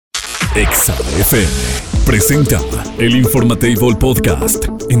Exa FM presenta el Informatable Podcast.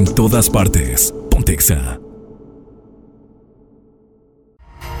 En todas partes, ponte Exa.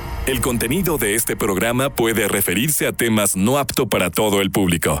 El contenido de este programa puede referirse a temas no apto para todo el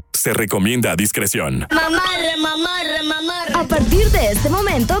público. Se recomienda a discreción. Mamarre. A partir de este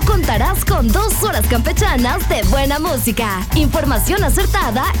momento contarás con 2 horas campechanas de buena música, información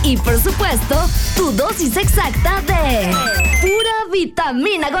acertada y, por supuesto, tu dosis exacta de pura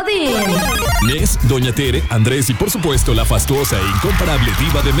vitamina Godín. Nes, Doña Tere, Andrés y, por supuesto, la fastuosa e incomparable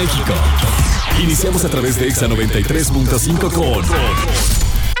Diva de México. Iniciamos a través de Exa 93.5 con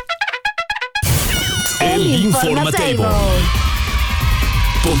el Informatable.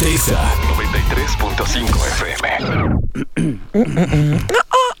 Ponte Exa 93.5 FM.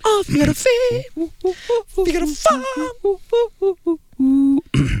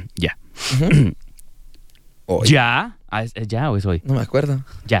 Ya. ¿Ya? ¿Ya o es hoy? No me acuerdo.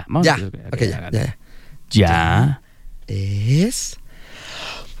 Ya, vamos. Ya. Ya. Es...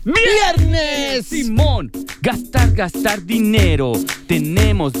 ¡Viernes! Simón, gastar dinero.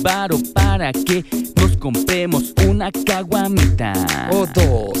 Tenemos varo para que nos compremos una caguamita. O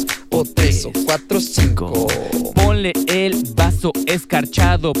 2, o 3, o 4, 5. Ponle el vaso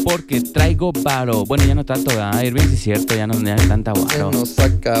escarchado porque traigo varo. Bueno, ya no tanto, Irving, sí es cierto, ya no hay tanta varo. Se nos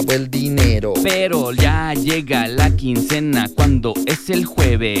acabó el dinero. Pero ya llega la quincena cuando es el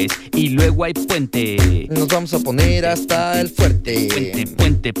jueves y luego hay puente. Nos vamos a poner hasta el fuerte.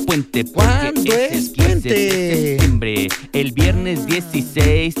 Puente. ¿Cuándo es puente? De septiembre. El viernes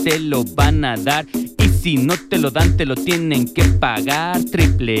 16 te lo van a dar. Y si no te lo dan, te lo tienen que pagar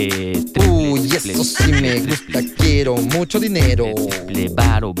triple. Uy, eso sí me gusta, quiero mucho dinero. Triple,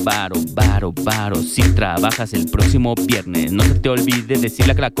 varo. Si trabajas el próximo viernes, no se te olvide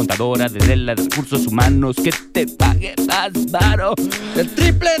decirle a la contadora de la de recursos humanos que te pague más varo. El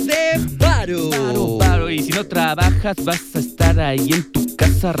triple de varo. Varo. Y si no trabajas, vas a estar ahí en tu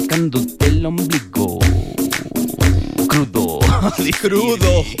casa arrancándote el ombligo. Crudo.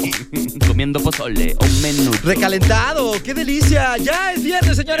 Comiendo pozole o menudo. Recalentado, qué delicia. Ya es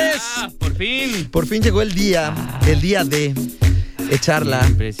viernes, señores. Por fin. Por fin llegó el día de echarla.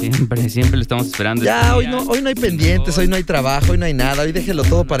 Siempre lo estamos esperando. Ya, hoy no hay pendientes, hoy no hay trabajo, hoy no hay nada. Hoy déjelo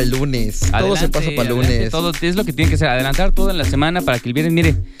todo para el lunes. Todo se pasa para el lunes. Todo es lo que tiene que ser. Adelantar todo en la semana para que el viernes,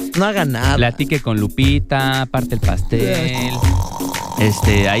 mire, no haga nada. Platique con Lupita, parte el pastel.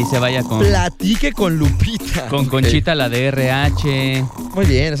 Ahí se vaya con... Platique con Lupita. Con Conchita, la de RH. Muy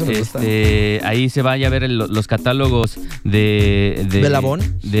bien, eso me gusta. Ahí se vaya a ver los catálogos de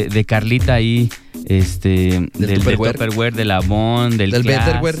Labón. De Carlita ahí. Del Tupperware, de Labón, del Class,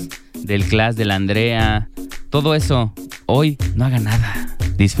 Betterware, del Class, de la Andrea. Todo eso. Hoy no haga nada.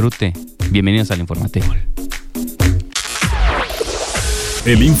 Disfrute. Bienvenidos al Informatable.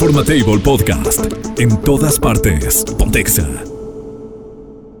 El Informatable Podcast. En todas partes, ponte Exa.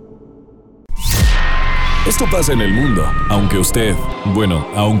 Esto pasa en el mundo, aunque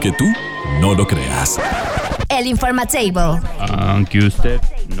tú no lo creas. El Informatable. Aunque usted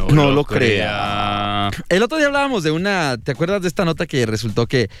no lo crea. El otro día hablábamos de ¿te acuerdas de esta nota que resultó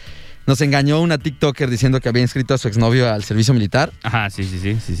que nos engañó una TikToker diciendo que había inscrito a su exnovio al servicio militar? Ajá, sí.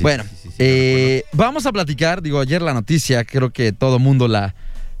 Bueno, vamos a platicar, ayer la noticia, creo que todo mundo la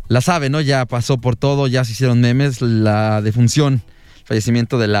sabe, ¿no? Ya pasó por todo, ya se hicieron memes, la defunción, el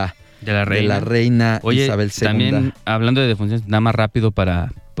fallecimiento de la reina Oye, Isabel II. También, hablando de defunciones, nada más rápido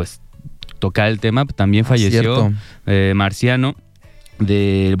para, tocar el tema, también falleció Marciano,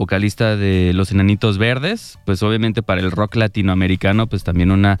 del vocalista de los Enanitos Verdes. Pues obviamente para el rock latinoamericano, pues también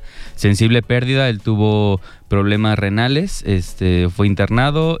una sensible pérdida. Él tuvo problemas renales, fue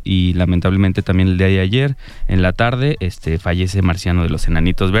internado y lamentablemente también el día de ayer, en la tarde, fallece Marciano de los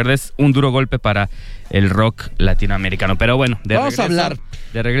Enanitos Verdes. Un duro golpe para el rock latinoamericano. Pero bueno,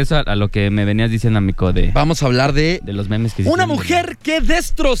 de regreso a lo que me venías diciendo, amigo, vamos a hablar de los memes que una mujer que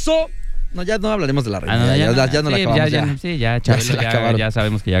destrozó. No, ya no hablaremos de la reina. Ya no la acabamos. Ya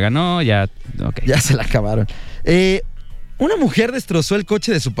sabemos que ya ganó. Ya se la acabaron. Una mujer destrozó el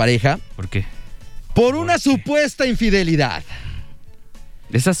coche de su pareja. ¿Por qué? Por una supuesta infidelidad.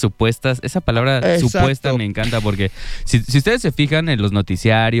 Esa palabra supuesta me encanta porque si ustedes se fijan en los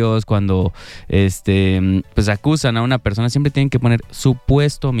noticiarios, cuando pues acusan a una persona, siempre tienen que poner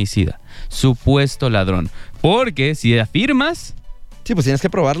supuesto homicida, supuesto ladrón. Porque si afirmas... Sí, pues tienes que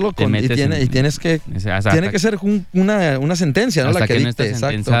probarlo tiene que ser una sentencia, ¿no? Hasta la que no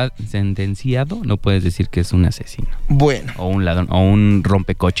está sentenciado, no puedes decir que es un asesino. Bueno. O un ladrón, o un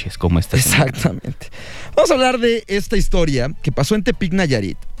rompecoches como esta. Exactamente. Vamos a hablar de esta historia que pasó en Tepic,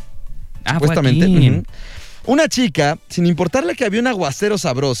 Nayarit. Supuestamente. Una chica, sin importarle que había un aguacero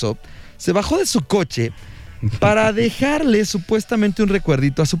sabroso, se bajó de su coche para dejarle supuestamente un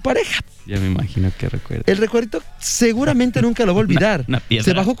recuerdito a su pareja. Ya me imagino que recuerdo. El recuerdito seguramente nunca lo va a olvidar. Una piedra.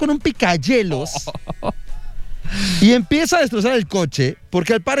 Se bajó con un picayelos y empieza a destrozar el coche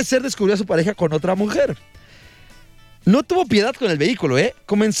porque al parecer descubrió a su pareja con otra mujer. No tuvo piedad con el vehículo,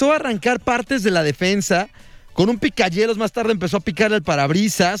 Comenzó a arrancar partes de la defensa. Con un picayelos más tarde empezó a picarle al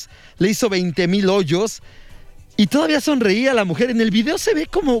parabrisas, le hizo 20,000 hoyos y todavía sonreía la mujer. En el video se ve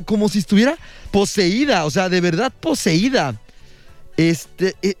como si estuviera poseída, o sea, de verdad poseída.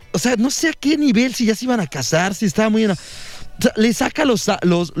 O sea, no sé a qué nivel, si ya se iban a casar, si estaba muy... O sea, le saca los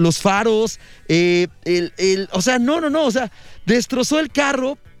faros, o sea, no, o sea, destrozó el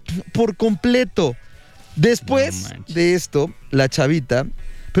carro por completo. Después de esto, la chavita...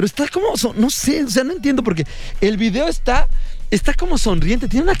 Pero está como, no sé, o sea, no entiendo porque el video está como sonriente,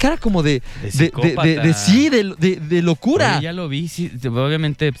 tiene una cara como de locura. Oye, ya lo vi, sí,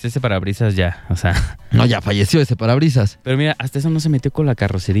 obviamente pues, ese parabrisas ya, o sea. No, ya falleció ese parabrisas. Pero mira, hasta eso no se metió con la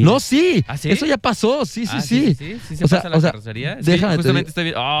carrocería. No, sí, ¿Ah, sí? Eso ya pasó, sí. ¿Sí se pasa la carrocería? Déjame, sí, justamente estoy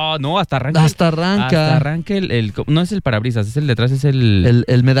viendo. No, hasta arranca. Hasta arranca no es el parabrisas, es el detrás, es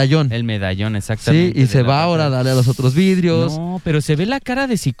el medallón. El medallón, exactamente. Sí, y se va ahora a darle a los otros vidrios. No, pero se ve la cara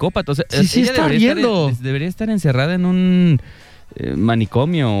de psicópata. O sea, sí está viendo. Debería estar encerrada en un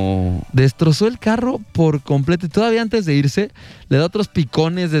manicomio. Destrozó el carro por completo y todavía antes de irse le da otros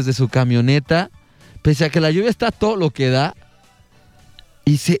picones desde su camioneta, pese a que la lluvia está todo lo que da.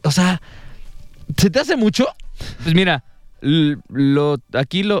 Y o sea, ¿se te hace mucho? Pues mira, y luego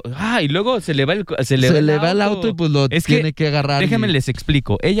se le va el auto y pues lo tiene que agarrar. Déjenme les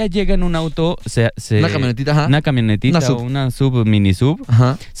explico. Ella llega en un auto, una camionetita, ajá. Una sub, mini sub.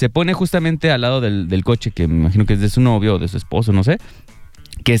 Ajá. Se pone justamente al lado del coche, que me imagino que es de su novio o de su esposo, no sé,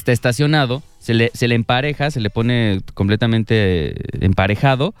 que está estacionado. Se le empareja, se le pone completamente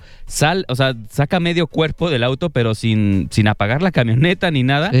emparejado, o sea, saca medio cuerpo del auto, pero sin apagar la camioneta ni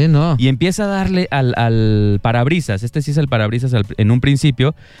nada. Sí, no. Y empieza a darle al parabrisas. Este sí es el parabrisas en un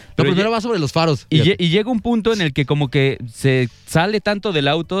principio. Pero primero va sobre los faros. Y llega un punto en el que como que se sale tanto del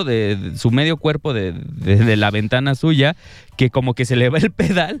auto, de su medio cuerpo, de la ventana suya, que como que se le va el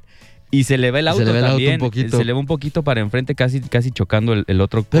pedal. Y se le va el auto también, se le va un poquito para enfrente, casi chocando el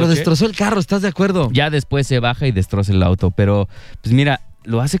otro coche. Pero destrozó el carro, ¿estás de acuerdo? Ya después se baja y destroza el auto, pero pues mira,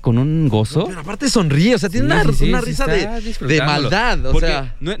 lo hace con un gozo. Pero aparte sonríe, o sea, tiene una risa de maldad, o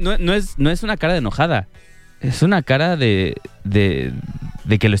sea. No es una cara de enojada, es una cara de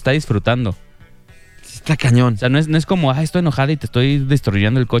que lo está disfrutando. Está cañón. O sea, no es como, estoy enojada y te estoy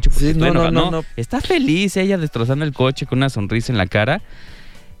destruyendo el coche porque estoy enojada. No, está feliz ella destrozando el coche con una sonrisa en la cara.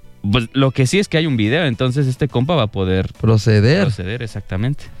 Pues lo que sí es que hay un video, entonces este compa va a poder proceder,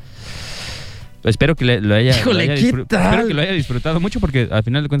 exactamente. Espero que lo haya disfrutado mucho porque al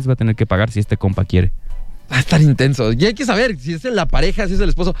final de cuentas va a tener que pagar si este compa quiere. Va a estar intenso. Y hay que saber si es la pareja, si es el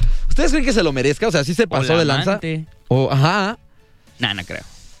esposo. ¿Ustedes creen que se lo merezca? O sea, ¿sí se pasó de lanza? Ajá. No creo.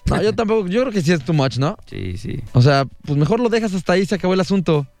 No, yo tampoco. Yo creo que sí es too much, ¿no? Sí. O sea, pues mejor lo dejas hasta ahí, se acabó el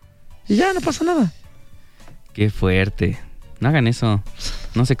asunto. Y ya, no pasa nada. Qué fuerte. No hagan eso.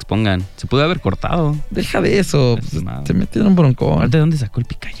 No se expongan. Se pudo haber cortado. Deja de eso. Se metieron broncón. ¿De dónde sacó el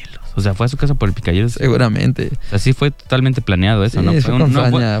picayelos? O sea, fue a su casa por el picayelos. Seguramente. O sea, sí fue totalmente planeado eso, sí, ¿no?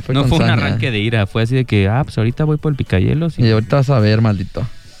 No fue un arranque de ira. Fue así de que, pues ahorita voy por el picayelos. Y ahorita vas a ver, maldito.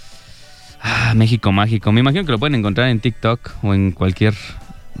 México mágico. Me imagino que lo pueden encontrar en TikTok o en cualquier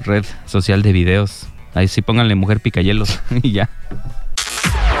red social de videos. Ahí sí pónganle mujer picayelos y ya.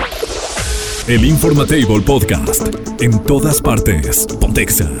 El Informatable Podcast. En todas partes.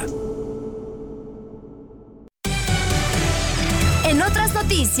 Pontexa. En otras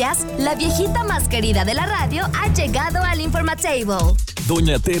noticias, la viejita más querida de la radio ha llegado al Informatable.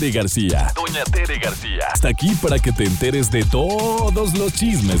 Doña Tere García. Está aquí para que te enteres de todos los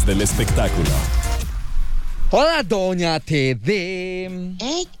chismes del espectáculo. Hola, Doña Tere.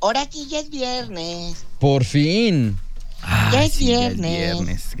 Ahora sí ya es viernes. Por fin. Ya es viernes. Ya es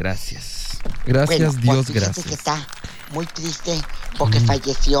viernes, gracias. Gracias, bueno, Dios, pues gracias. Que está muy triste porque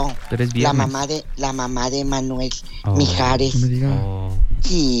falleció la mamá de Manuel Mijares. No me diga.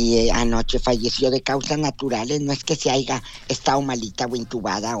 Sí, anoche falleció de causas naturales. No es que se haya estado malita o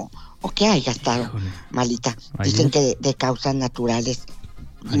intubada o que haya estado malita. Dicen que de causas naturales.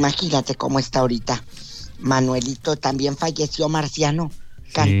 Imagínate cómo está ahorita. Manuelito, también falleció Marciano.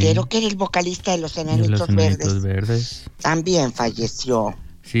 Cantero, que era el vocalista de los Enanitos Verdes. También falleció.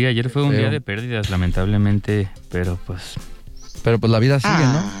 Sí, ayer fue un día de pérdidas, lamentablemente, pero pues la vida sigue,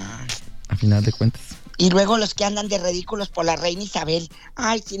 ¿no? A final de cuentas. Y luego los que andan de ridículos por la Reina Isabel.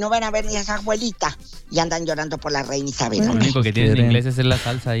 Ay, si no van a ver ni a esa abuelita. Y andan llorando por la Reina Isabel. Lo único que tienen en inglés es la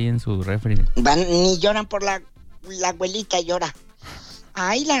salsa ahí en su refri. Ni lloran por la abuelita, llora.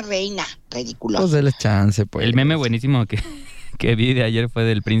 Ay, la reina, ridículo. Pues déle chance, pues. El meme buenísimo que vi de ayer fue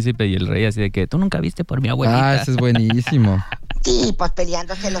del príncipe y el rey, así de que tú nunca viste por mi abuelita. Ese es buenísimo. Sí, pues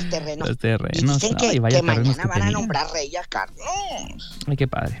peleándose los terrenos. Los terrenos. Y dicen que mañana van a nombrar rey a Carlos. Ay, qué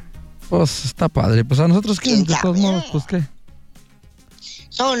padre. Pues está padre. Pues a nosotros, ¿qué? De todos modos, pues qué.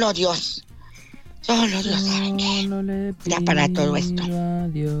 Solo Dios sabe qué. Ya para todo esto.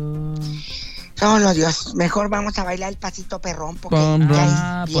 Solo Dios. Mejor vamos a bailar el pasito perrón porque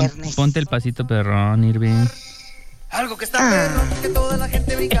ya es viernes. Ponte el pasito perrón, Irving. Algo que está perro, que toda la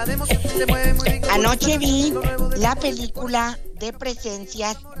gente brinca de emoción, se mueve muy rico. Anoche vi la película de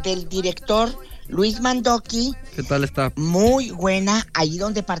presencias del director Luis Mandoki. ¿Qué tal está? Muy buena, ahí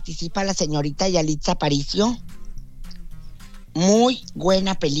donde participa la señorita Yalitza Aparicio. Muy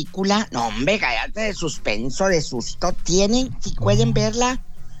buena película. No, hombre, cállate, de suspenso, de susto. Tienen, si pueden verla,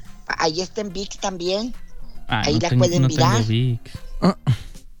 ahí está en VIX también. Ahí la pueden mirar.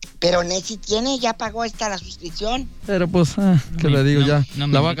 Pero Nessie tiene, ya pagó la suscripción. Pero pues, ¿qué le digo? Ya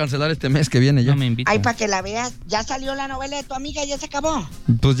la voy a cancelar este mes que viene ya. No me invita. Ay, para que la veas. Ya salió la novela de tu amiga, ya se acabó.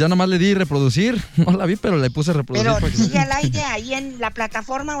 Pues ya nomás le di reproducir. No la vi, pero le puse reproducir. Pero sigue al aire ahí en la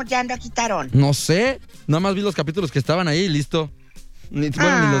plataforma o ya la quitaron. No sé. Nada más vi los capítulos que estaban ahí y listo. Ni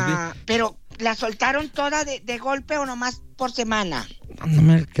los vi. Pero ¿la soltaron toda de golpe o nomás por semana? No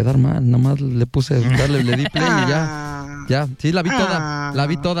me va a quedar mal. Nomás le puse, le di play y ya. Ya, sí, la vi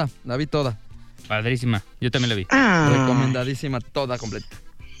toda. Padrísima, yo también la vi. Recomendadísima, toda completa.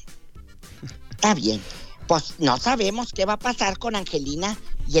 Está bien. Pues no sabemos qué va a pasar con Angelina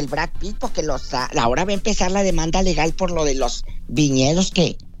y el Brad Pitt, porque ahora va a empezar la demanda legal por lo de los viñedos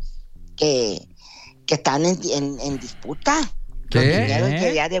que están en disputa. ¿Qué? Los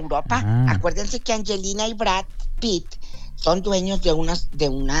viñedos de Europa. Acuérdense que Angelina y Brad Pitt son dueños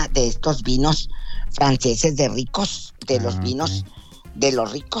de estos vinos franceses de ricos, de los vinos de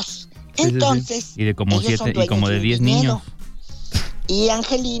los ricos. Entonces, sí. Y de como 7 y como de 10 niños. Y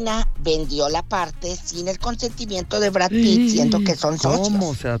Angelina vendió la parte sin el consentimiento de Brad Pitt, siendo que son socios.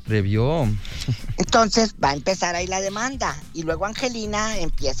 ¿Cómo se atrevió? Entonces va a empezar ahí la demanda. Y luego Angelina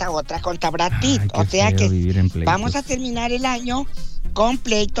empieza otra contra Brad Pitt. O sea que vamos a terminar el año con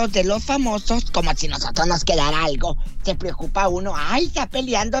pleitos de los famosos, como si nosotros nos quedara algo. Se preocupa uno. Ay, está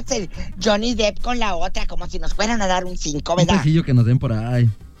peleándose Johnny Depp con la otra, como si nos fueran a dar un 5, ¿verdad? Un pejillo que nos den por ahí.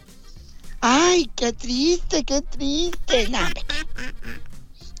 Ay, qué triste. Nah,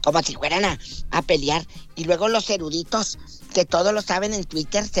 como si fueran a pelear. Y luego los eruditos, que todos lo saben en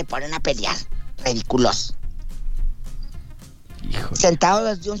Twitter, se ponen a pelear. Ridículos. Híjole.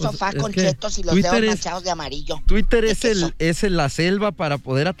 Sentados desde un sofá con chetos y los dedos manchados de amarillo. Twitter es la selva para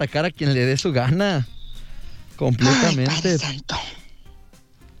poder atacar a quien le dé su gana. Completamente. Ay, Padre Santo.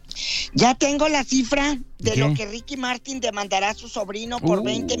 Ya tengo la cifra de lo que Ricky Martin demandará a su sobrino por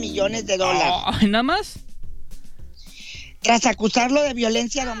 $20 millones. ¿Nada más? Tras acusarlo de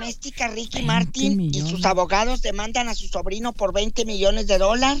violencia doméstica, Ricky Martin y sus abogados demandan a su sobrino por $20 millones.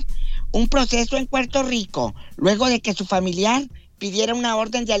 Un proceso en Puerto Rico, luego de que su familiar pidiera una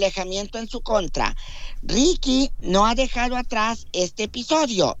orden de alejamiento en su contra. Ricky no ha dejado atrás este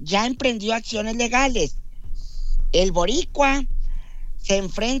episodio, ya emprendió acciones legales. El boricua se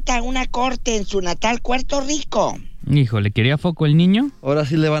enfrenta a una corte en su natal Puerto Rico. Híjole, ¿quería foco el niño? Ahora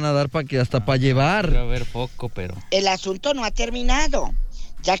sí le van a dar para llevar. A ver foco, pero... El asunto no ha terminado,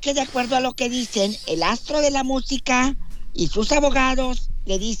 ya que de acuerdo a lo que dicen, el astro de la música y sus abogados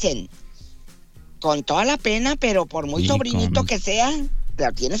le dicen, con toda la pena, pero por muy sobrinito que sea,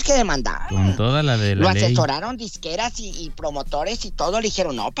 lo tienes que demandar. Con toda la de la Lo ley. asesoraron disqueras y promotores y todo, le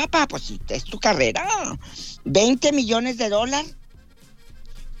dijeron, no, papá, pues si es tu carrera. $20 millones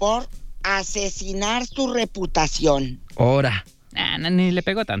por asesinar su reputación. Ahora. Ni le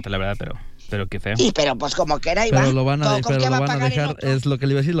pegó tanto, la verdad, pero qué feo. Sí, pero pues como que era igual. Pero lo van a dejar, es lo que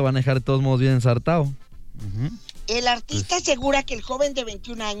le iba a decir, lo van a dejar de todos modos bien ensartado. Uh-huh. El artista asegura que el joven de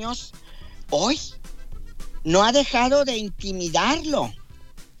 21 años hoy no ha dejado de intimidarlo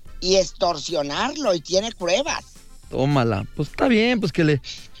y extorsionarlo y tiene pruebas. Tómala, pues está bien, pues que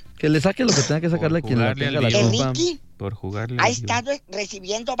le saque lo que tenga que sacarle a quien le tenga la culpa. Ricky por jugarle ha estado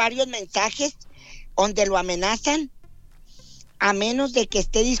recibiendo varios mensajes donde lo amenazan a menos de que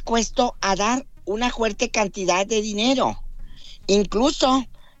esté dispuesto a dar una fuerte cantidad de dinero. Incluso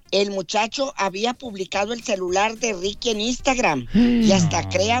el muchacho había publicado el celular de Ricky en Instagram y hasta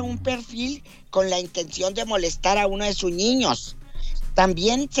crea un perfil con la intención de molestar a uno de sus niños.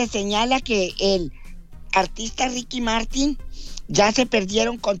 También se señala que el artista Ricky Martin ya se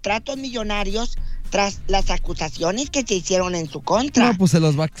perdieron contratos millonarios tras las acusaciones que se hicieron en su contra. No, pues se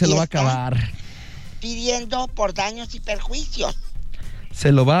lo va a acabar. Pidiendo por daños y perjuicios.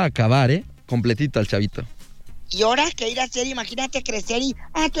 Se lo va a acabar, completito al chavito. Y ahora que ir a hacer, imagínate crecer y...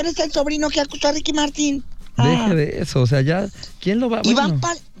 tú eres el sobrino que acusó a Ricky Martin. Deje de eso, o sea, ya... ¿Quién lo va a...? ¿Y van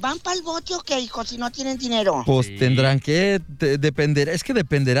pa'l bote o qué, hijo, si no tienen dinero? Pues sí. Tendrán que...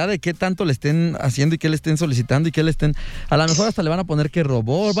 dependerá de qué tanto le estén haciendo y qué le estén solicitando y qué le estén... A lo mejor hasta le van a poner que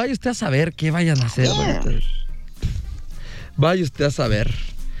robó. Vaya usted a saber qué vayan a hacer. Vaya usted a saber.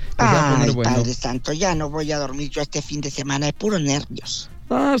 Ay, bueno. Padre Santo, ya no voy a dormir yo este fin de semana de puros nervios.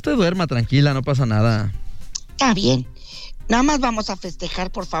 Usted duerma tranquila, no pasa nada. Está bien. Nada más vamos a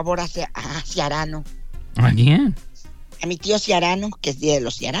festejar, por favor, a Ciarano. ¿A quién? A mi tío Ciarano, que es día de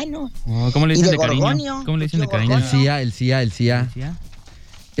los Ciaranos. ¿Cómo le dicen de cariño? ¿Cómo le dicen de cariño? El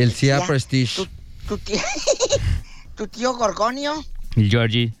CIA Prestige. ¿Tu tío Gorgonio? El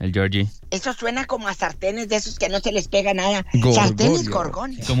Georgie. Eso suena como a sartenes de esos que no se les pega nada. Gorgonio. Sartenes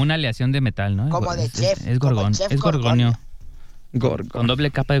Gorgonio. Como una aleación de metal, ¿no? Como de chef. Es Gorgonio. Con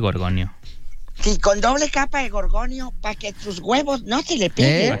doble capa de Gorgonio. Sí, con doble capa de Gorgonio, para que tus huevos no se le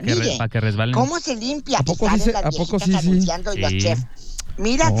peguen. Para que resbalen. ¿Cómo se limpia? ¿A poco sí? Anunciando y los chefs.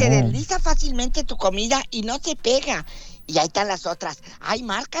 Mira, se desliza fácilmente tu comida y no se pega. Y ahí están las otras. Ay,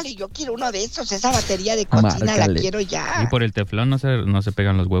 márcale, yo quiero uno de esos. Esa batería de cocina la quiero ya. Y por el teflón no se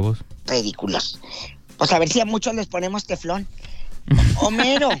pegan los huevos. Ridículos. Pues a ver si a muchos les ponemos teflón.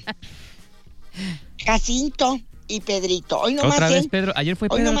 Homero, Jacinto y Pedrito. Hoy nomás ¿Otra vez Pedro? Ayer fue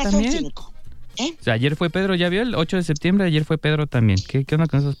Pedro también. Son 5. O sea, ayer fue Pedro, ¿ya vio? El 8 de septiembre, ayer fue Pedro también. ¿Qué onda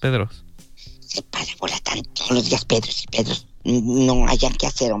con esos Pedros? Se para bola tan todos los días Pedros y Pedros. No hayan que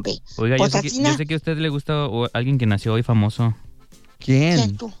hacer, hombre. Oiga, pues yo sé que a usted le gusta alguien que nació hoy famoso.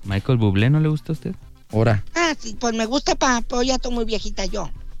 ¿Quién? Tú? Michael Bublé, ¿no le gusta a usted? Ahora. Sí, pues me gusta, pues ya estoy muy viejita yo.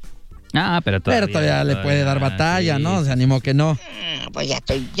 Pero todavía le puede dar batalla, sí, ¿no? Se animó que no. Pues ya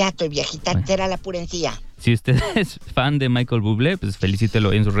estoy viejita, será la purencia. Si usted es fan de Michael Bublé, pues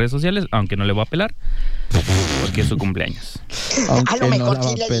felicítelo en sus redes sociales, aunque no le voy a apelar, porque es su cumpleaños. A lo mejor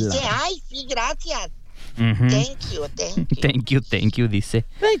sí le dice, ay, sí, gracias. Thank you, dice.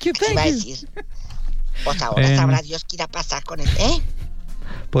 Thank you. Va a decir. Pues ahora sabrá Dios qué irá a pasar con él,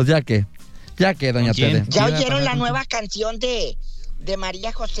 Pues ya que, doña Tere. ¿Ya oyeron la nueva canción de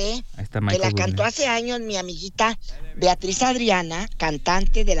María José? Que la cantó hace años mi amiguita Beatriz Adriana,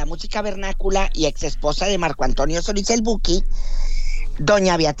 cantante de la música vernácula y ex esposa de Marco Antonio Solís el Buki.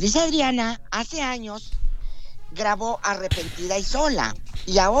 Doña Beatriz Adriana hace años grabó Arrepentida y Sola.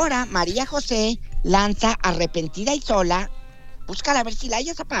 Y ahora María José lanza Arrepentida y Sola. Búscala a ver si la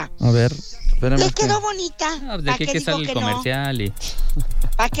hayas, papá. A ver, espérame. Le quedó bonita. ¿De qué sale el comercial?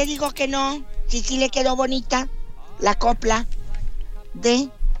 ¿Para qué digo que no? Sí le quedó bonita la copla de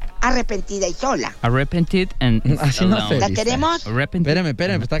Arrepentida y Sola. Arrepented and así no sé. ¿La tenemos?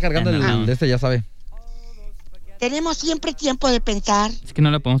 Espérame, está cargando el de este, ya sabe. Tenemos siempre tiempo de pensar. Es que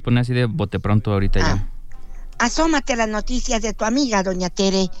no la podemos poner así de bote pronto ahorita ya. Asómate a las noticias de tu amiga, Doña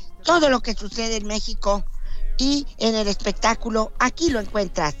Tere. Todo lo que sucede en México y en el espectáculo, aquí lo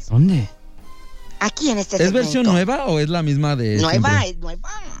encuentras. ¿Dónde? Aquí en este segmento. ¿Es versión nueva o es la misma de nueva? Siempre? Es nueva.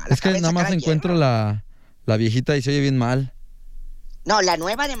 Es que nada más encuentro la viejita y se oye bien mal. No, la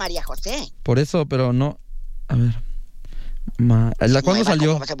nueva de María José. Por eso, pero no. A ver. ¿Cuándo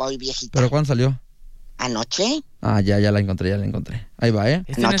salió? ¿Pero cuándo salió? ¿Anoche? Ya la encontré. Ahí va,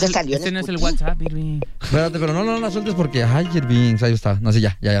 Anoche salió este no es el WhatsApp, Irving. Espérate, pero no la sueltes porque... Irving, ahí está. No sé,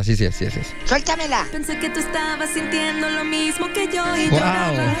 ya, sí es. Suéltamela. Pensé que tú estabas sintiendo lo mismo que yo y wow,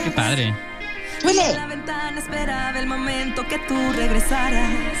 lloraba. ¡Qué padre! ¡Suele! La ventana esperaba el momento que tú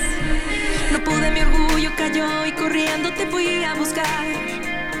regresaras. No pude, mi orgullo cayó y corriendo te fui a buscar.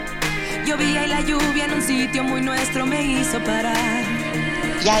 Llovía y la lluvia en un sitio muy nuestro me hizo parar.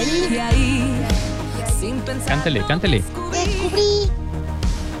 Y ahí sin pensar, cántele. Descubrí.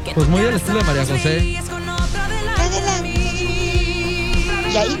 Pues muy al estilo de María José.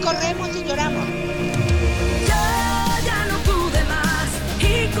 Y ahí corremos y lloramos. Yo ya no pude más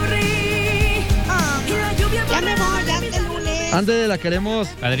y corrí. Y la lluvia ya me voy, ya es el lunes. Ándale, la queremos.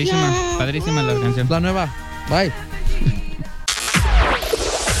 Padrísima la canción. La nueva. Bye.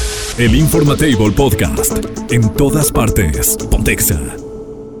 El Informatable Podcast. En todas partes. Pontexa.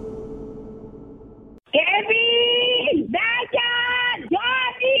 ¡Kevin! ¡Dayan!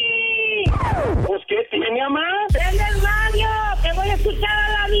 ¡Johnny! ¿Pues qué tiene, mamá? ¡Prende el radio! ¡Que voy a escuchar a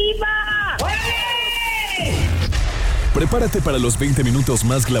la diva! ¡Oye! Prepárate para los 20 minutos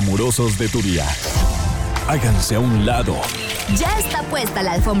más glamurosos de tu día. háganse a un lado. Ya está puesta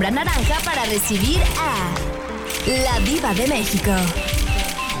la alfombra naranja para recibir a la Diva de México.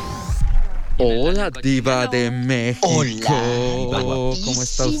 Hola, Diva de México. Hola. ¿Cómo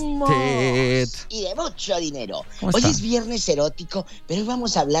está usted? Y de mucho dinero. ¿Cómo Hoy está? es viernes erótico, pero hoy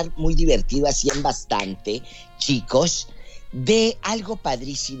vamos a hablar muy divertido, así en bastante, chicos, de algo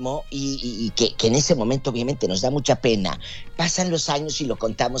padrísimo y que en ese momento obviamente nos da mucha pena. Pasan los años y lo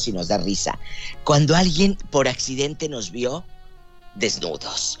contamos y nos da risa. Cuando alguien por accidente nos vio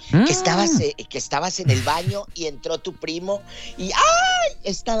desnudos, que estabas en el baño y entró tu primo y ¡ay!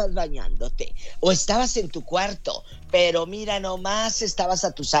 Estabas bañándote, o estabas en tu cuarto, pero mira nomás, estabas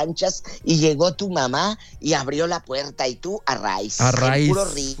a tus anchas y llegó tu mamá y abrió la puerta y tú a raíz.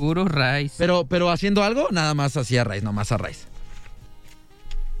 Puro raíz. Pero haciendo algo, nada más hacía raíz, nomás a raíz.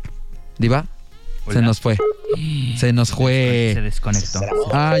 Diva, Hola. se nos fue. Se nos fue. Se desconectó.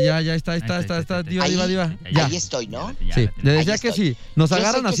 Ya está, Diva. Ya. Ahí estoy, ¿no? Sí, le decía Ahí que estoy. si nos Yo sé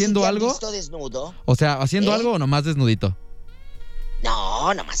agarran que haciendo sí te han algo, visto desnudo. o sea, haciendo ¿Eh? algo o nomás desnudito.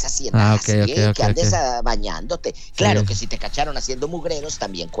 No, nomás haciendo Ok, que andes ok. bañándote. Claro Sí. que si te cacharon haciendo mugreros,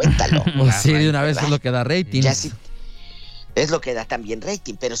 también cuéntalo. Pues sí, de una vez ¿verdad? es lo que da rating. Ya sí, es lo que da también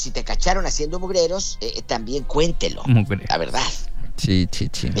rating, pero si te cacharon haciendo mugreros, también cuéntelo. Mugre. La verdad. Sí.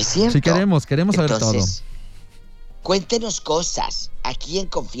 Es cierto. Sí, queremos saber Entonces, cuéntenos cosas aquí en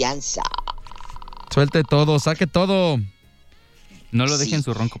confianza. todo. Suelte todo, saque todo. No lo dejen Sí. en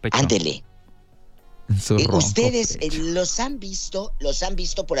su ronco pecho. Ándele. Su ronco Ustedes pecho. los han visto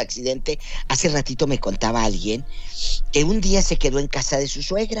por accidente. Hace ratito me contaba alguien que un día se quedó en casa de su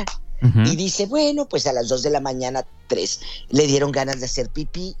suegra. Ujú. Y dice, bueno, pues a las 2 de la mañana, 3, le dieron ganas de hacer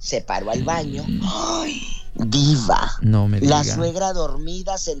pipí, se paró al baño. ¡Ay, Diva! No me diga. La suegra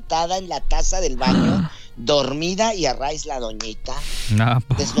dormida, sentada en la taza del baño, dormida, y a raíz la doñita, No,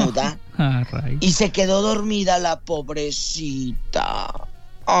 desnuda, raíz. y se quedó dormida la pobrecita.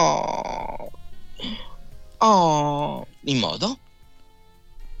 Ni modo.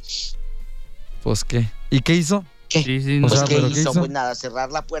 Pues qué. ¿Y qué hizo? ¿Qué? Sí, O Pues sea, ¿qué ¿pero hizo? qué hizo? Pues nada,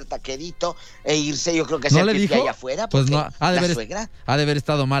 cerrar la puerta quedito e irse, yo creo que ¿No hacer le pipí dijo? allá afuera. Pues porque no, ha de la haber- suegra, Ha de haber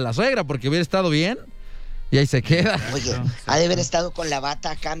estado mal la suegra, porque hubiera estado bien y ahí se queda. oye, ha de haber estado con la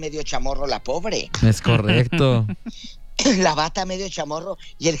bata acá medio chamorro la pobre. Es correcto. La bata medio chamorro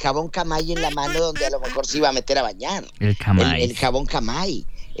y el jabón Camay en la mano, donde a lo mejor se iba a meter a bañar. El camay. El jabón Camay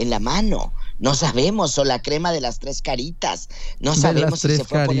en la mano. No sabemos, o la crema de las 3 caritas. No De sabemos las si se 3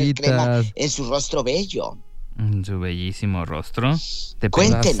 fue a poner crema caritas. en su rostro bello. Su bellísimo rostro.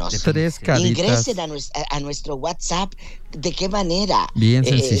 Cuéntenos. Las 3 caritas. Ingresen a nuestro WhatsApp. ¿De qué manera? Bien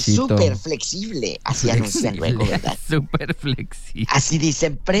sencillito. Súper flexible. Así anuncian luego, ¿verdad? Súper flexible. Así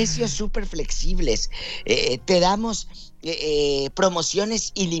dicen, precios súper flexibles. Te damos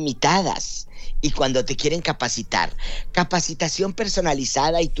promociones ilimitadas. Y cuando te quieren capacitar, capacitación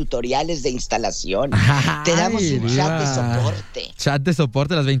personalizada y tutoriales de instalación. Te damos un Ay, chat de Diva. soporte. Chat de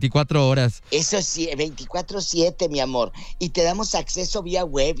soporte las 24 horas. Eso sí, 24/7, mi amor. Y te damos acceso vía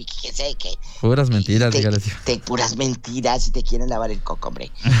web y qué sé qué. Puras mentiras, dígale. Puras mentiras y te quieren lavar el coco,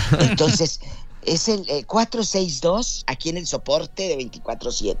 hombre. Entonces, es el 462, aquí en el soporte de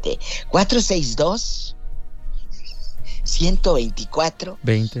 24/7. 462 124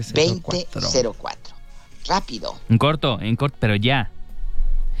 2004. Rápido. En corto, pero ya.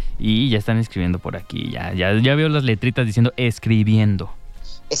 Y ya están escribiendo por aquí. Ya veo las letritas diciendo escribiendo.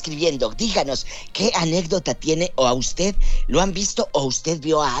 Escribiendo, díganos qué anécdota tiene, o a usted lo han visto, o usted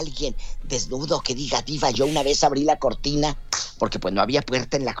vio a alguien desnudo que diga, Diva, yo una vez abrí la cortina, porque pues no había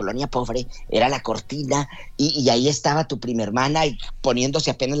puerta en la colonia pobre, era la cortina, y ahí estaba tu prima hermana y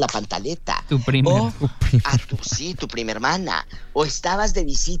poniéndose apenas la pantaleta. Tu prima. Tu prima hermana. O estabas de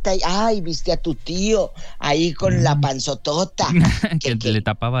visita y, ay, viste a tu tío ahí con la panzotota. que le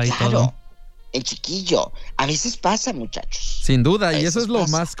tapaba ahí claro, todo. el chiquillo. A veces pasa, muchachos. Sin duda, A y veces eso es lo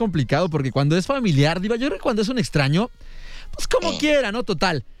pasa. más complicado, porque cuando es familiar, Diva, yo creo que cuando es un extraño, pues como quiera, ¿no?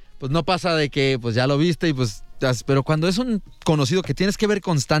 Total, pues no pasa de que pues ya lo viste y pues, pero cuando es un conocido que tienes que ver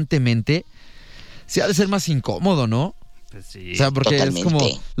constantemente, sí ha de ser más incómodo, ¿no? Pues sí. O sea, porque Totalmente. es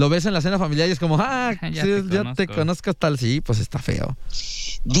como, lo ves en la cena familiar y es como, Ya te conozcas tal, sí, pues está feo.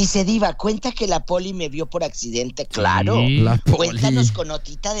 Dice Diva, cuenta que la poli me vio por accidente. Claro. Sí. La poli. Cuéntanos con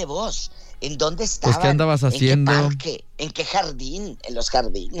notita de voz. ¿En dónde estabas? Pues, ¿qué andabas haciendo? ¿En qué parque? ¿En qué jardín? En los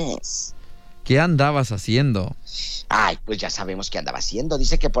jardines. ¿Qué andabas haciendo? Ay, pues ya sabemos qué andaba haciendo.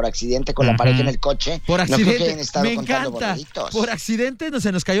 Dice que por accidente con la pareja en el coche. Por No creo que hayan accidente, estado me contando encanta. borraditos. Por accidente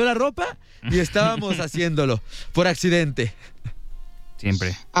se nos cayó la ropa y estábamos haciéndolo. Por accidente.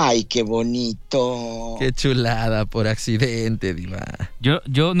 Siempre. Ay, qué bonito. Qué chulada, por accidente, Diva.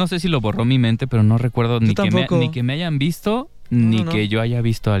 Yo no sé si lo borró mi mente, pero no recuerdo ni que me hayan visto, ni que yo haya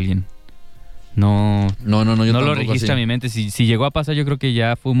visto a alguien. No, yo no lo registra mi mente. Si llegó a pasar, yo creo que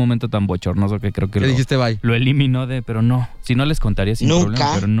ya fue un momento tan bochornoso que creo que dijiste, bye. Lo eliminó pero no. Si no les contaría sin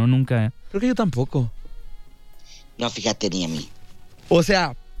problema, pero no, nunca. Creo que yo tampoco. No, fíjate, ni a mí. O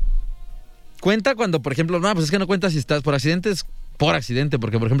sea, cuenta cuando, por ejemplo, no, pues es que no cuenta si estás por accidentes, por accidente,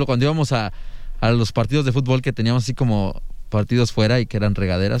 porque por ejemplo cuando íbamos a los partidos de fútbol que teníamos así como partidos fuera y que eran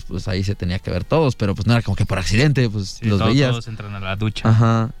regaderas, pues ahí se tenía que ver todos, pero pues no era como que por accidente, pues sí, los veías. Todos entran a la ducha.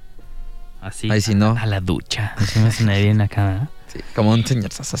 Ajá. Así. Ahí sí no. A la ducha. Así me suena bien acá. Sí, como un señor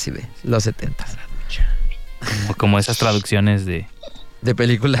así de los 70. A la ducha. Como esas traducciones de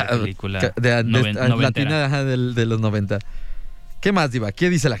película. De latina de los 90. ¿Qué más, Diva? ¿Qué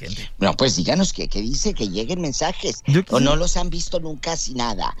dice la gente? No, pues díganos qué dice, que lleguen mensajes. O no los han visto nunca así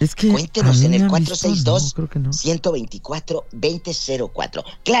nada. Es que cuéntenos en el 462-125-2004.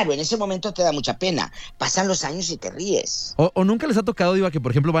 Claro, en ese momento te da mucha pena. Pasan los años y te ríes. O nunca les ha tocado, Diva, que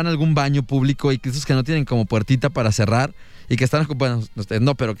por ejemplo van a algún baño público y que esos que no tienen como puertita para cerrar y que están ocupados,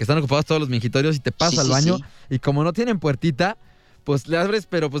 pero que están ocupados todos los mingitorios y te pasas al baño y como no tienen puertita, pues le abres,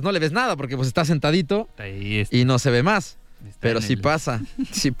 pero pues no le ves nada porque pues está sentadito y no se ve más. Pero sí pasa,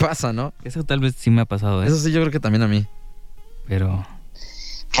 ¿no? Eso tal vez sí me ha pasado, ¿eh? Eso sí, yo creo que también a mí. Pero...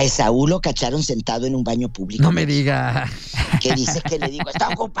 A Esaú lo cacharon sentado en un baño público. No me diga. ¿Qué dice que le digo? ¡Está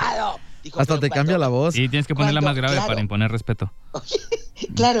ocupado! Dijo, hasta te cambia la voz. Sí, tienes que ponerla más grave para imponer respeto.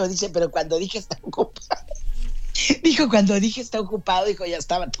 Claro, dice, pero cuando dije está ocupado... Dijo, cuando dije está ocupado, dijo, ya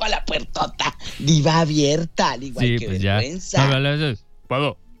estaba toda la puertota. Diva abierta, al igual que pues vergüenza.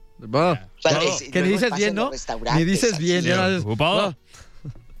 ¿Puedo? Que ni dices bien, ¿no? Ni dices bien. Ocupado.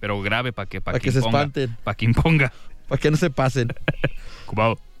 Pero grave para que se espanten. Para que imponga. Para que no se pasen.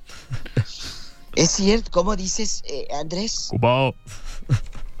 Ocupado. ¿Es cierto? ¿Cómo dices, Andrés? Ocupado.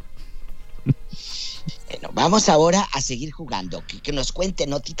 Bueno, vamos ahora a seguir jugando. Que nos cuente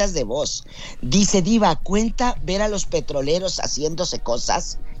notitas de voz. Dice Diva, ¿cuenta ver a los petroleros haciéndose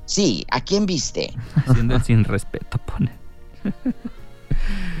cosas? Sí, ¿a quién viste? Haciendo el sin respeto, pone.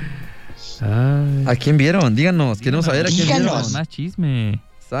 Ay. ¿A quién vieron? Díganos, queremos saber a quién vieron. Más chisme.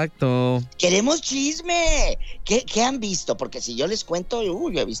 Exacto. ¡Queremos chisme! ¿Qué han visto? Porque si yo les cuento,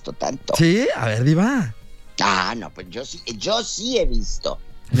 yo he visto tanto. ¿Sí? A ver, Diva. No, pues yo sí he visto.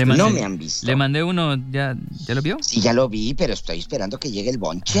 No me han visto. Le mandé uno, ¿ya lo vio? Sí, ya lo vi, pero estoy esperando que llegue el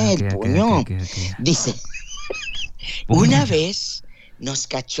bonche, el puño. Okay. Dice, una vez nos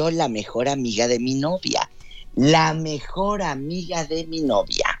cachó la mejor amiga de mi novia. La mejor amiga de mi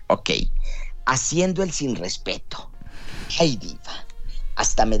novia. Ok. Haciendo el sin respeto. Ay, Diva.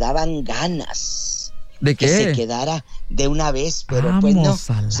 Hasta me daban ganas. ¿De qué? Que se quedara de una vez, pero pues no.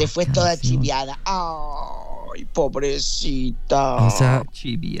 Se fue toda chiviada. Ay, pobrecita. O sea,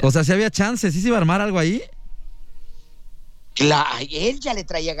 ¿sí había chance? ¿Sí se iba a armar algo ahí? Claro, él ya le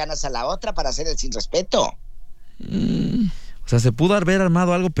traía ganas a la otra para hacer el sin respeto. O sea, se pudo haber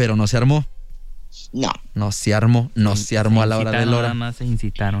armado algo, pero no se armó. No se armó a la hora de la hora. Nada más se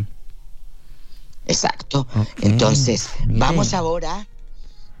incitaron. Exacto. Okay. Entonces, vamos ahora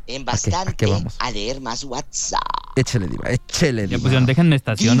en bastante a leer más WhatsApp. Échele, Diva. Ya pusieron, déjenme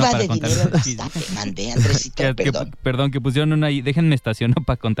estaciono para contarles. Mandé, Andresito, perdón, que pusieron una ahí, déjenme estaciono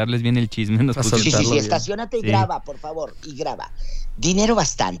para contarles bien el chisme. Sí, estacionate y graba, por favor, y graba. Dinero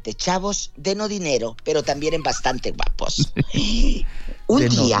bastante, chavos de no dinero, pero también en bastante guapos. Un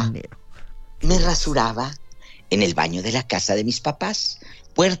día me rasuraba en el baño de la casa de mis papás,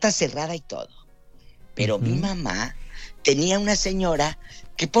 puerta cerrada y todo. Pero mi mamá tenía una señora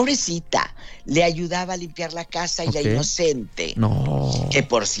que, pobrecita, le ayudaba a limpiar la casa y la inocente. No. Que,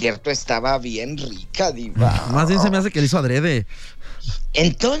 por cierto, estaba bien rica, Diva. Más bien se me hace que le hizo adrede.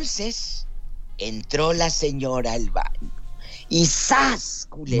 Entonces, entró la señora al baño y ¡zas!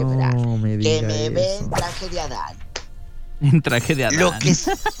 Culebra, no me que me ve en traje de Adán. En traje de Adán.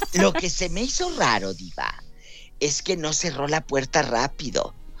 Lo que se me hizo raro, Diva, es que no cerró la puerta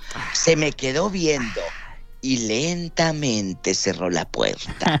rápido. Se me quedó viendo y lentamente cerró la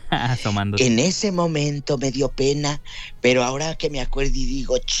puerta. En ese momento me dio pena, pero ahora que me acuerdo y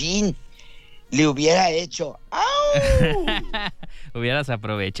digo, chin, le hubiera hecho ¡au! Hubieras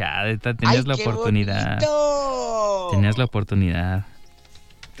aprovechado, tenías la oportunidad. Bonito. Tenías la oportunidad.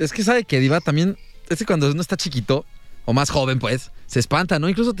 Es que sabe que, Diva, también es que cuando uno está chiquito o más joven, pues, se espanta, ¿no?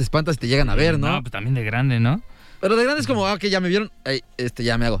 Incluso te espantas si te llegan a ver, ¿no? No, pues también de grande, ¿no? Pero de grande es como, ok, ya me vieron,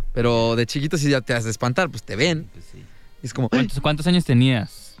 ya me hago. Pero de chiquito si ya te has de espantar, pues te ven. Pues sí. Es como... ¿Cuántos años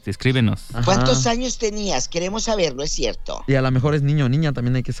tenías? escríbenos. Ajá. ¿Cuántos años tenías? Queremos saberlo, es cierto. Y a lo mejor es niño o niña,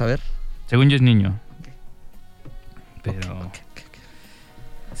 también hay que saber. Según yo es niño. Pero... Okay.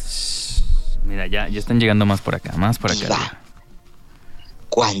 Mira, ya están llegando más por acá. Diva,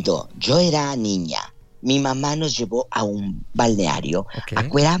 cuando yo era niña, mi mamá nos llevó a un balneario, a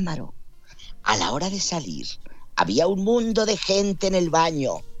Cuerámaro. A la hora de salir, había un mundo de gente en el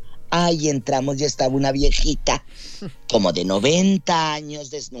baño. Ay, entramos y estaba una viejita, como de 90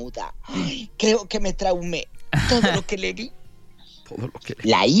 años, desnuda. Ay, creo que me traumé. Todo lo que le vi.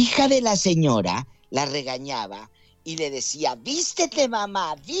 La hija de la señora la regañaba y le decía, vístete,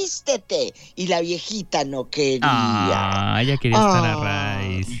 mamá, vístete. Y la viejita no quería. Ella quería estar a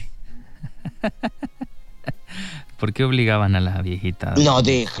raíz. ¿Por qué obligaban a la viejita? No,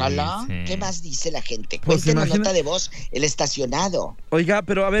 déjala. Sí. ¿Qué más dice la gente? Pues Cuéntenos nota de voz, el estacionado. Oiga,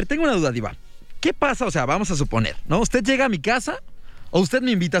 pero a ver, tengo una duda, Diva. ¿Qué pasa? O sea, vamos a suponer, ¿no? Usted llega a mi casa o usted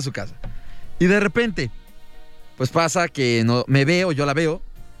me invita a su casa. Y de repente, pues pasa que no me ve o yo la veo.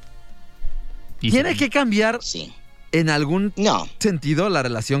 ¿Tiene que cambiar en algún sentido la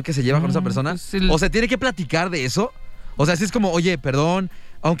relación que se lleva con esa persona? Pues ¿O se tiene que platicar de eso? O sea, si es como, oye, perdón...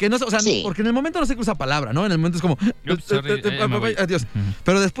 Aunque no, o sea, porque en el momento no se cruza palabra, ¿no? En el momento es como, adiós.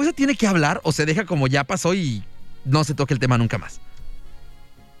 Pero después se tiene que hablar o se deja como ya pasó y no se toca el tema nunca más.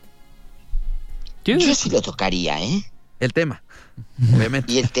 Yo sí lo tocaría, ¿eh? El tema,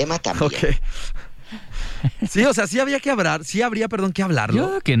 obviamente. Y el tema también. Okay. Sí, o sea, sí habría que hablar, que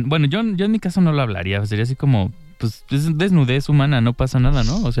hablarlo. Yo en mi caso no lo hablaría, sería así como, pues, es desnudez humana, no pasa nada,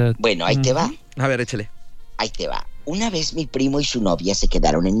 ¿no? O sea... Bueno, ahí te va. A ver, échale. Ahí te va. Una vez mi primo y su novia se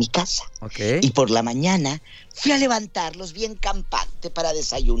quedaron en mi casa. Y por la mañana fui a levantarlos bien campante para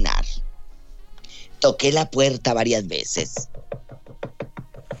desayunar. Toqué la puerta varias veces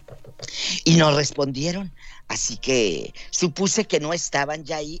y no respondieron. Así que supuse que no estaban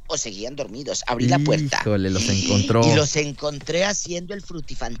ya ahí o seguían dormidos. Abrí la puerta. Híjole, los encontró. Y los encontré haciendo el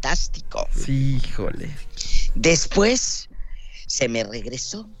frutifantástico. Sí, híjole. Después se me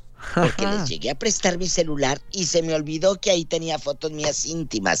regresó. Porque les llegué a prestar mi celular y se me olvidó que ahí tenía fotos mías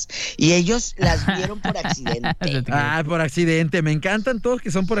íntimas. Y ellos las vieron por accidente. Por accidente. Me encantan todos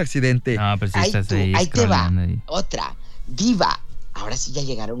que son por accidente. No, pues ahí te va. Otra. Diva. Ahora sí ya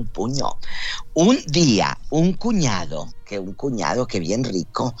llegaron un puño. Un día, un cuñado que bien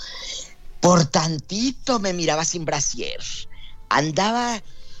rico, por tantito me miraba sin brasier. Andaba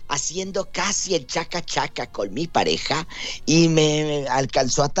haciendo casi el chaca-chaca con mi pareja y me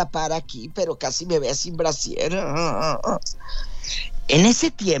alcanzó a tapar aquí, pero casi me ve sin brasier. En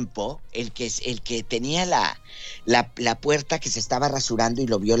ese tiempo, el que tenía la puerta que se estaba rasurando y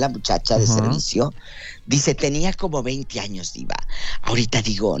lo vio la muchacha de servicio, dice, tenía como 20 años, Diva. Ahorita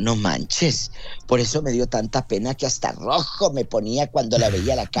digo, no manches, por eso me dio tanta pena que hasta rojo me ponía cuando la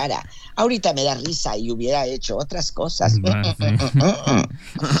veía la cara. Ahorita me da risa y hubiera hecho otras cosas.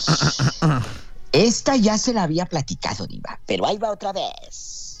 Esta ya se la había platicado, Diva, pero ahí va otra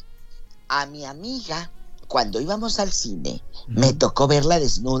vez. A mi amiga, cuando íbamos al cine, me tocó verla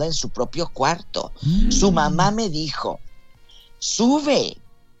desnuda en su propio cuarto. Su mamá me dijo, sube,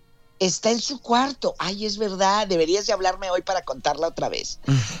 está en su cuarto. Ay, es verdad, deberías de hablarme hoy para contarla otra vez.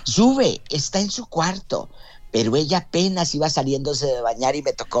 Sube, está en su cuarto. Pero ella apenas iba saliéndose de bañar y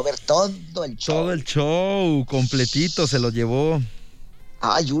me tocó ver todo el show. Todo el show, completito, se lo llevó.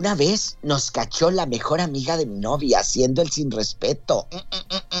 Ay, una vez nos cachó la mejor amiga de mi novia haciendo el sin respeto.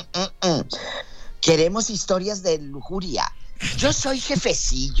 Queremos historias de lujuria. Yo soy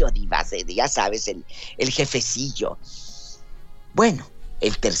jefecillo, Diva, ya sabes, el jefecillo. Bueno,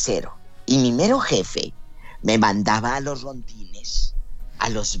 el tercero. Y mi mero jefe me mandaba a los rondines, a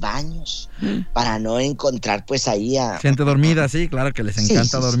los baños, para no encontrar pues ahí a... Gente dormida, sí, claro que les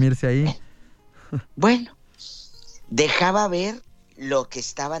encanta dormirse ahí. Bueno, dejaba ver lo que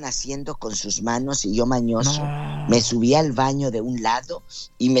estaban haciendo con sus manos y yo mañoso me subía al baño de un lado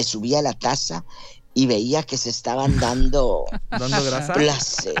y me subía a la taza y veía que se estaban dando grasa,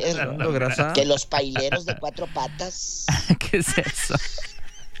 placer, dando grasa, que los paileros de 4 patas. ¿Qué es eso?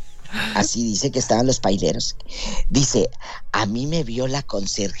 Así dice que estaban los paileros. Dice, a mí me vio la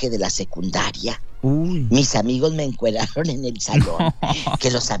conserje de la secundaria. Uy. Mis amigos me encueraron en el salón.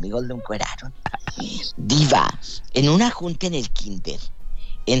 Que los amigos lo encueraron. Diva, en una junta en el kinder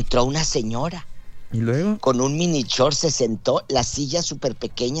entró una señora. ¿Y luego? Con un mini short se sentó, las sillas súper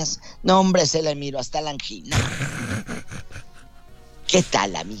pequeñas. No, hombre, se le miró hasta la angina. ¿Qué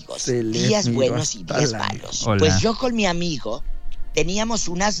tal, amigos? Días buenos y días malos. Hola. Pues yo con mi amigo teníamos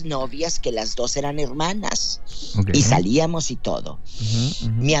unas novias que las dos eran hermanas. Okay. Y salíamos y todo.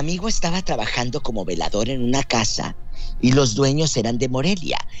 Mi amigo estaba trabajando como velador en una casa y los dueños eran de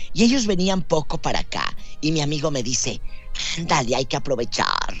Morelia y ellos venían poco para acá. Y mi amigo me dice, ándale, hay que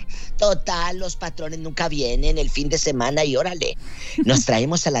aprovechar. Total, los patrones nunca vienen el fin de semana y órale. Nos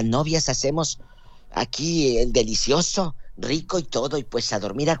traemos a las novias, hacemos aquí el delicioso, rico y todo, y pues a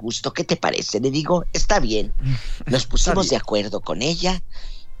dormir a gusto. ¿Qué te parece? Le digo, está bien. Nos pusimos de acuerdo con ella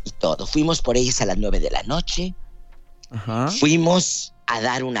y todo. Fuimos por ellas a las 9 de la noche. Ajá. Fuimos a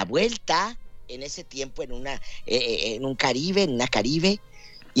dar una vuelta en ese tiempo en una Caribe,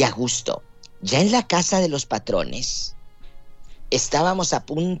 y a gusto. Ya en la casa de los patrones estábamos a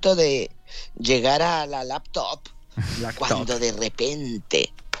punto de llegar a la laptop. Cuando de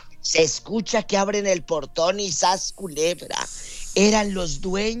repente se escucha que abren el portón y ¡zas, culebra! Eran los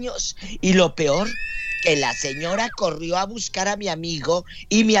dueños. Y lo peor, que la señora corrió a buscar a mi amigo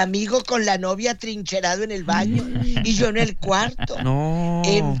y mi amigo con la novia trincherado en el baño y yo en el cuarto. No.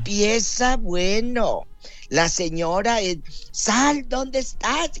 Empieza, bueno, la señora, sal, ¿dónde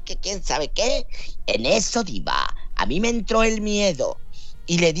estás? Que quién sabe qué. En eso, Diva, a mí me entró el miedo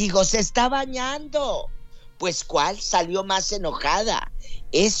y le digo, se está bañando. Pues ¿cuál? Salió más enojada.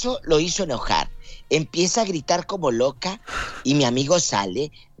 Eso lo hizo enojar. Empieza a gritar como loca y mi amigo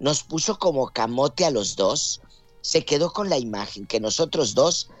sale, nos puso como camote a los dos. Se quedó con la imagen que nosotros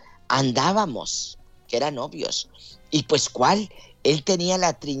dos andábamos, que eran novios. Y pues ¿cuál? Él tenía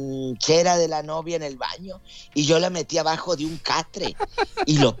la trinchera de la novia en el baño y yo la metí abajo de un catre.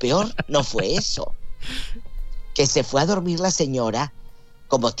 Y lo peor no fue eso, que se fue a dormir la señora.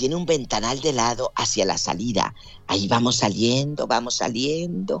 Como tiene un ventanal de lado hacia la salida, ahí vamos saliendo.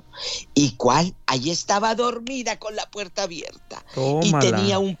 ¿Y cuál? Ahí estaba dormida con la puerta abierta. Tómala. Y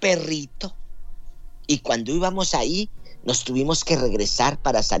tenía un perrito. Y cuando íbamos ahí, nos tuvimos que regresar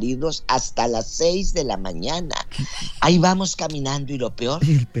para salirnos hasta las 6 de la mañana. Ahí vamos caminando y lo peor,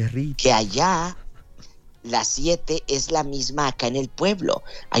 el perrito, que allá las 7 es la misma acá en el pueblo.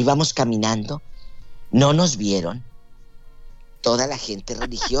 Ahí vamos caminando, no nos vieron. Toda la gente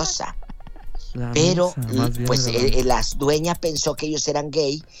religiosa. Pero pues la dueña pensó que ellos eran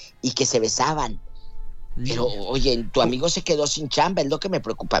gay y que se besaban. Pero oye, tu amigo se quedó sin chamba, es lo que me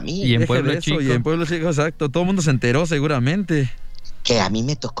preocupa a mí. Y en Pueblo Chico. Y en Pueblo Chico, exacto. Todo el mundo se enteró seguramente. Que a mí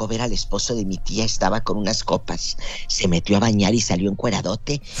me tocó ver al esposo de mi tía, estaba con unas copas, se metió a bañar y salió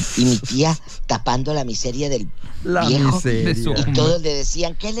encueradote, y mi tía tapando la miseria del viejo, y todos le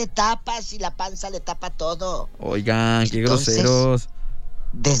decían, ¿qué le tapas? Y la panza le tapa todo. Oigan, qué groseros.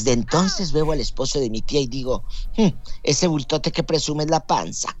 Desde entonces veo al esposo de mi tía y digo, ese bultote que presume es la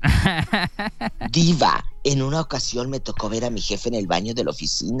panza. Diva, en una ocasión me tocó ver a mi jefe en el baño de la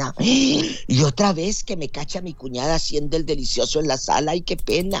oficina. Y otra vez que me cacha mi cuñada haciendo el delicioso en la sala. ¡Ay, qué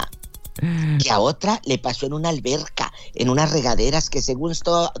pena! Que a otra le pasó en una alberca, en unas regaderas que según es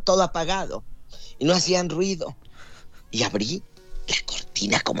todo apagado. Y no hacían ruido. Y abrí la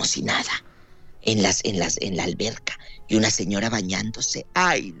cortina como si nada. En la alberca. Y una señora bañándose.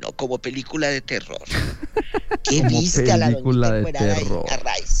 ¡Ay, no! Como película de terror. ¿Qué viste a la doñita encuerada ahí?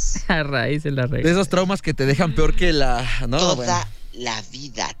 A raíz en la raíz. De esos traumas que te dejan peor que la... No, Toda la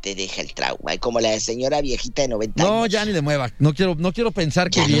vida te deja el trauma. Como la de señora viejita de 90 años. No, ya ni le mueva. No quiero pensar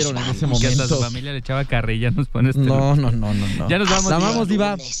que vieron en ese momento. Que hasta su familia le echaba carrilla. Nos pones No. Ya nos vamos. La amamos,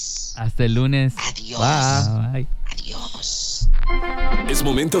 Diva. Hasta el lunes. Adiós. Bye. Adiós. Es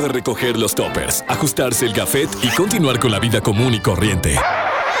momento de recoger los toppers, ajustarse el gafet y continuar con la vida común y corriente.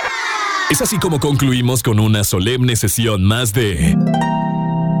 Es así como concluimos con una solemne sesión más de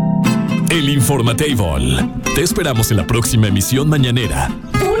El Informatable. Te esperamos en la próxima emisión mañanera.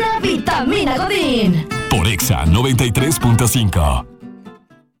 Una vitamina Godín. Por Exa 93.5.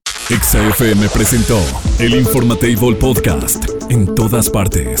 Exa FM presentó El Informatable Podcast. En todas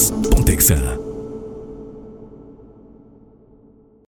partes. Ponte Exa.